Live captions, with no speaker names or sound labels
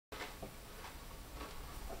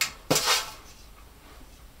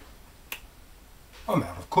I'm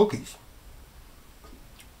out of cookies.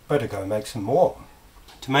 Better go make some more.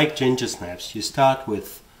 To make ginger snaps, you start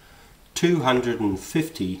with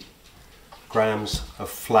 250 grams of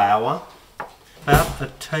flour, about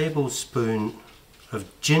a tablespoon of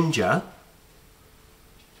ginger,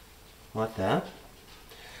 like that,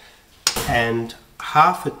 and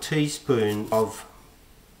half a teaspoon of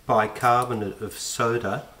bicarbonate of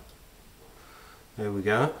soda. There we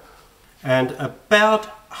go. And about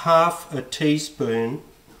half a teaspoon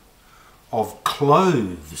of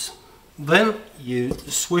cloves. Then you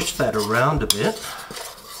swish that around a bit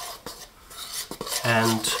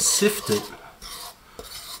and sift it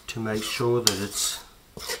to make sure that it's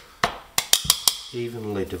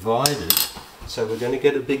evenly divided. So we're going to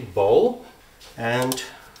get a big bowl and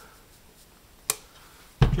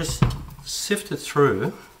just sift it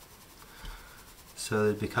through so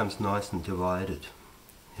that it becomes nice and divided.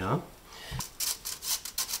 Yeah.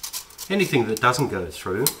 Anything that doesn't go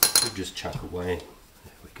through, we'll just chuck away.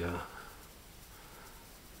 There we go.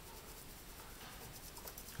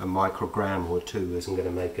 A microgram or two isn't going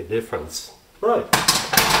to make a difference. Right.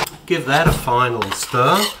 Give that a final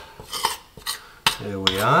stir. There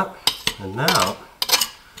we are. And now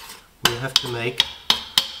we have to make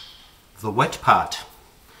the wet part.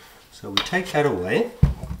 So we take that away.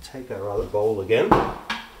 Take our other bowl again.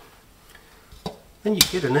 Then you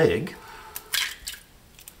get an egg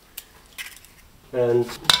and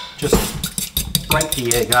just break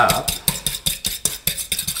the egg up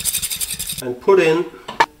and put in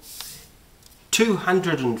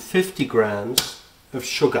 250 grams of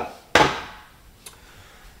sugar.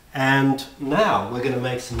 And now we're going to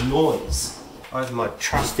make some noise. I have my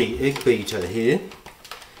trusty egg beater here,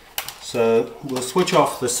 so we'll switch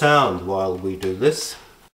off the sound while we do this.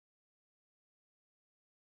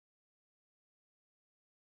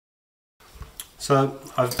 So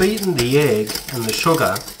I've beaten the egg and the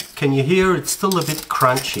sugar. Can you hear it's still a bit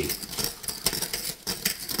crunchy?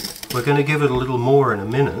 We're going to give it a little more in a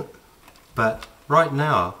minute, but right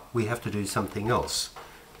now we have to do something else.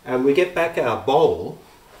 And we get back our bowl,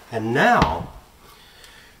 and now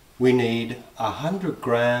we need 100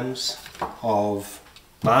 grams of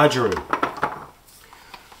margarine.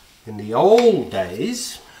 In the old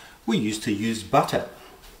days we used to use butter,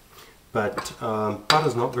 but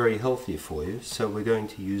butter's not very healthy for you, so we're going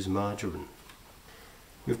to use margarine.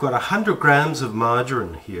 We've got 100 grams of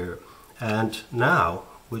margarine here, and now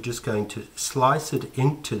we're just going to slice it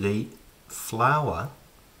into the flour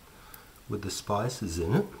with the spices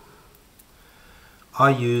in it. I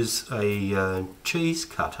use a cheese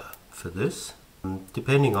cutter for this.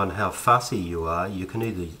 Depending on how fussy you are, you can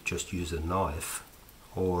either just use a knife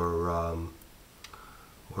or a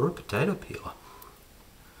potato peeler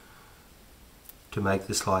to make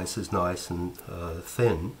the slices nice and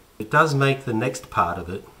thin. It does make the next part of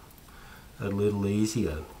it a little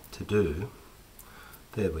easier to do.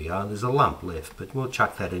 There we are, there's a lump left, but we'll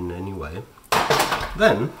chuck that in anyway.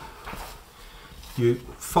 Then you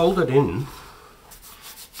fold it in,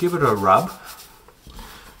 give it a rub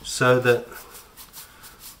so that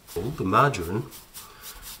all the margarine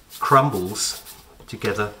crumbles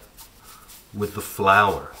together with the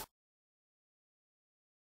flour.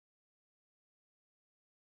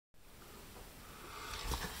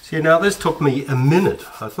 See, now this took me a minute.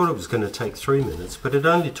 I thought it was going to take 3 minutes, but it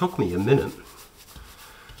only took me a minute.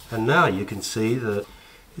 And now you can see that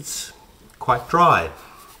it's quite dry.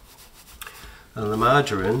 And the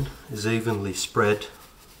margarine is evenly spread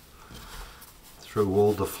through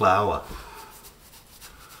all the flour.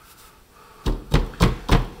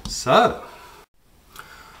 So,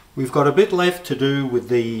 we've got a bit left to do with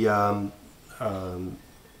the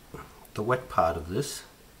wet part of this.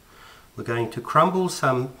 We're going to crumble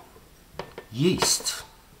some yeast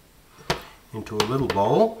into a little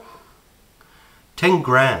bowl. 10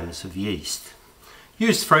 grams of yeast.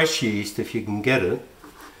 Use fresh yeast if you can get it,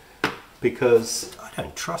 because I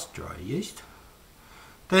don't trust dry yeast.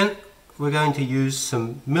 Then we're going to use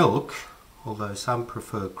some milk, although some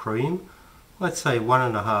prefer cream. Let's say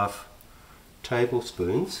 1.5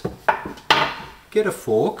 tablespoons. Get a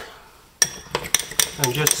fork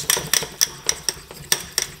and just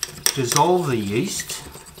dissolve the yeast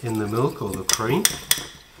in the milk or the cream,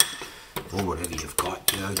 or whatever you've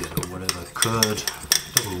got, yogurt or whatever, curd,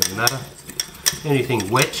 doesn't really matter, anything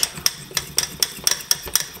wet.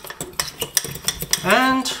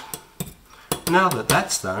 And now that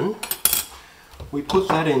that's done, we put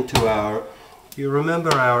that into our, you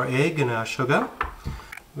remember our egg and our sugar?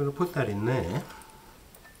 We're going to put that in there,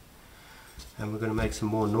 and we're going to make some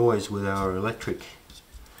more noise with our electric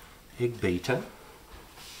egg beater.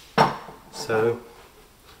 So,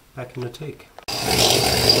 back in the tick.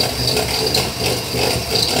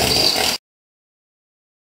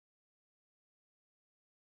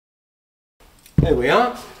 There we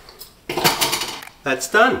are. That's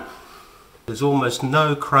done. There's almost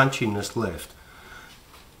no crunchiness left.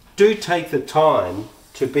 Do take the time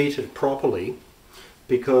to beat it properly,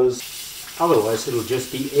 because otherwise it'll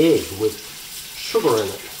just be egg with sugar in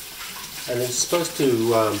it, and it's supposed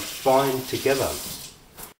to bind together.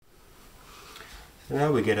 So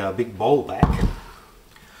now we get our big bowl back,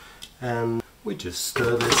 and we just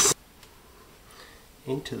stir this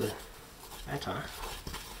into the batter.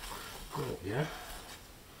 There we go.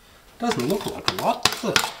 Doesn't look like a lot, does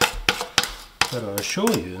it? But I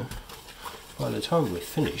assure you, by the time we're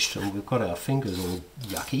finished and we've got our fingers all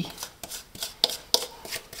yucky,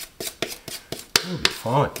 we'll be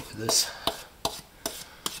fine with this.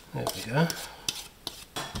 There we go.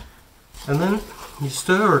 And then you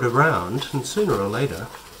stir it around, and sooner or later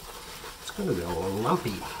it's going to go all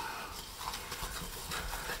lumpy.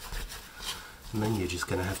 And then you're just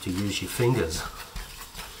going to have to use your fingers.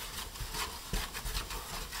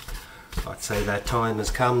 I'd say that time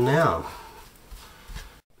has come now.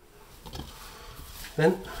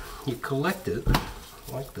 Then you collect it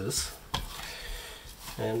like this,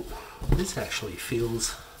 and this actually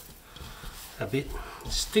feels a bit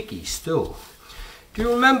sticky still. Do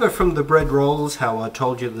you remember from the bread rolls how I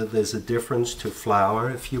told you that there's a difference to flour?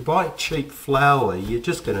 If you buy cheap flour, you're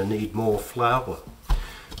just going to need more flour.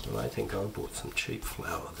 Well, I think I bought some cheap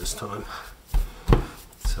flour this time,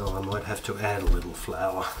 so I might have to add a little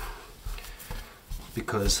flour,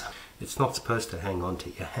 because it's not supposed to hang on to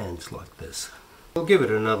your hands like this. We'll give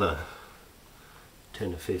it another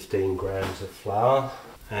 10 or 15 grams of flour,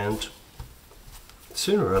 and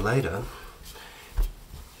sooner or later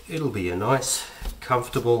it'll be a nice,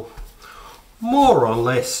 comfortable, more or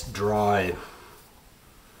less dry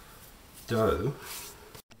dough.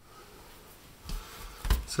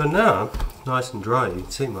 So now, nice and dry, you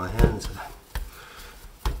can see my hands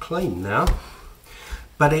are clean now.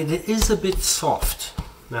 But it is a bit soft.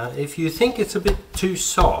 Now if you think it's a bit too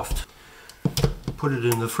soft, put it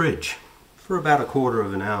in the fridge for about a quarter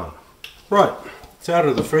of an hour. Right, it's out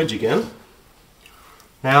of the fridge again.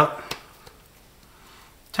 Now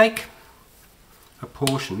take a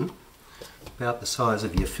portion about the size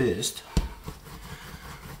of your fist,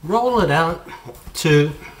 roll it out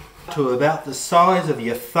to about the size of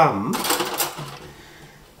your thumb,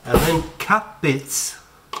 and then cut bits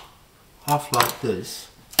off like this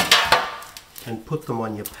and put them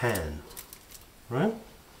on your pan, right?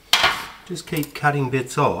 Just keep cutting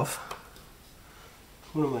bits off,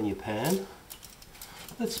 put them on your pan.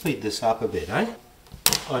 Let's speed this up a bit, eh?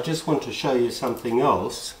 I just want to show you something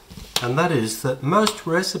else, and that is that most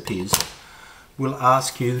recipes will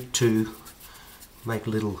ask you to make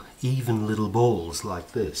even little balls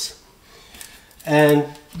like this. And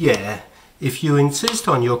yeah, if you insist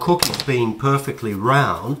on your cookies being perfectly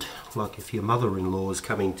round, like if your mother-in-law is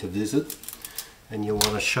coming to visit and you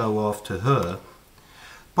want to show off to her,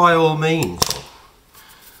 by all means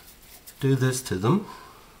do this to them,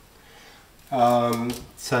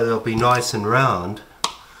 so they'll be nice and round.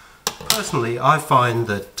 Personally, I find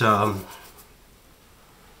that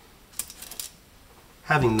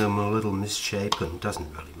having them a little misshapen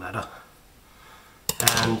doesn't really matter,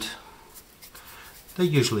 and they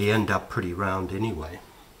usually end up pretty round anyway.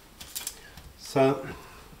 So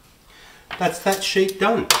that's that sheet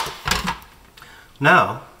done.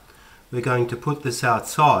 Now we're going to put this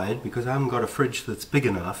outside, because I haven't got a fridge that's big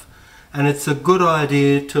enough, and it's a good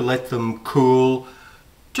idea to let them cool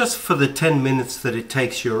just for the 10 minutes that it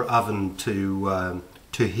takes your oven to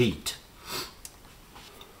heat.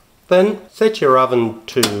 Then set your oven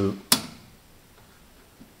to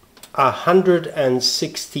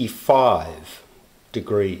 165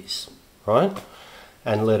 degrees, right?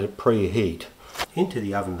 And let it preheat. Into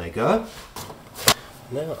the oven they go.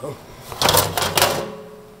 Now,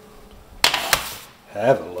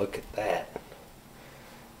 have a look at that.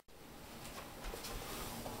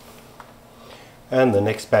 And the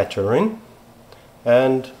next batch are in,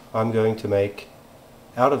 and I'm going to make,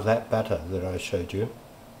 out of that batter that I showed you,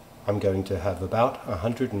 I'm going to have about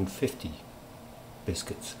 150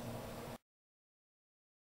 biscuits.